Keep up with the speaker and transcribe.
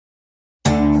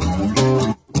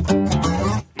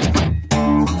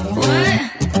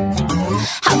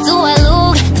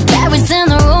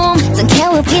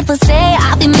people say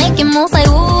I'll be making moves like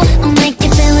ooh, I'll make you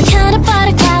feel like kind of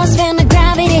butterflies, feel the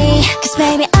gravity. Cause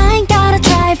baby, I ain't gotta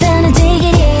try, feel the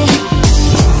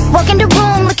diggity. Walk in the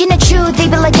room, looking at you, they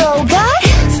be like, oh God.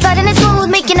 Starting it smooth,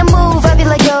 making a move, I be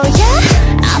like, oh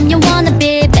yeah. I'm your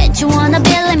wannabe, bet you wanna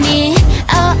be like me.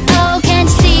 Oh, oh, can't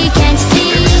you see, can't you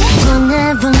see?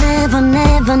 Never, never,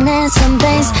 never, never, some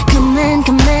days. Come in,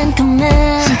 come in, come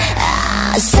in.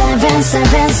 Seven,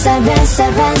 seven, seven,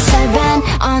 seven, seven.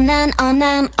 On and on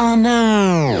and on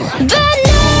and. Bad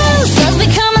news, cause we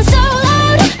coming so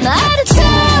loud. My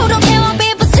attitude, don't care what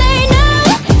people say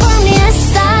now. From the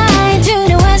east side to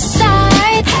the west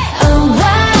side. Oh,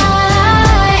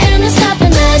 why? And it's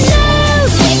stopping us.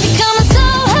 News, we be coming so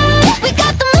high. We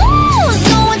got the moves,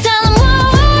 go and tell them why.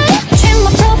 Check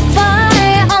my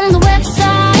profile on the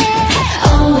website.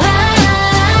 Oh,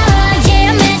 why?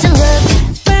 Yeah, I made you look.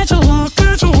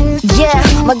 Yeah,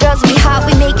 my girls be hot,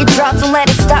 we make it drop. Don't let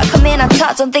it stop, come in on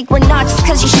top. Don't think we're not, just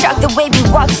cause you shocked the way we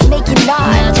walk, just make it not.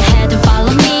 Nod your head and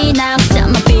follow me now, cause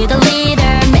I'ma be the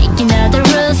leader. Making all the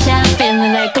rules, yeah, I'm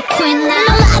feeling like a queen now.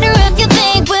 No matter if you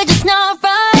think we're just not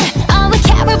right, all we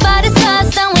care about is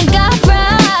us and we got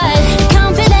pride.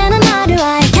 Confident and not do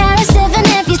I care even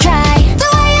if you try. The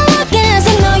way you're looking is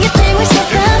I know you think we're so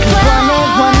good.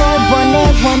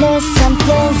 Want it,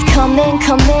 something's coming,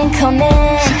 coming,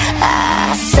 coming.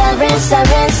 Seven,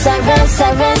 seven, seven,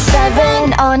 seven,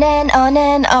 seven. On and on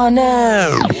and on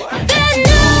and. Bad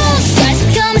news, guys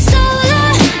are coming so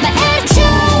low. My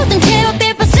attitude, don't care what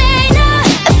people say now.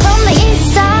 From the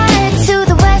east side to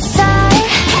the west side.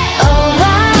 Oh,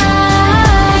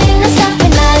 why? No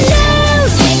stopping us.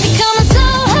 News, we be coming so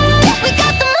high. We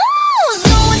got the moves,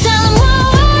 go and tell them why.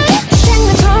 Check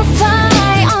the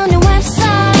profile on the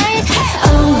website.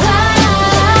 Oh, why?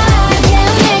 Yeah,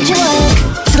 we made you look.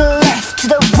 To the left, to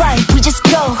the right, we just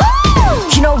go.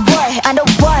 You know what, I know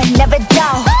what, never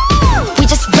doubt. We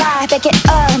just ride, back it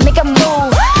up.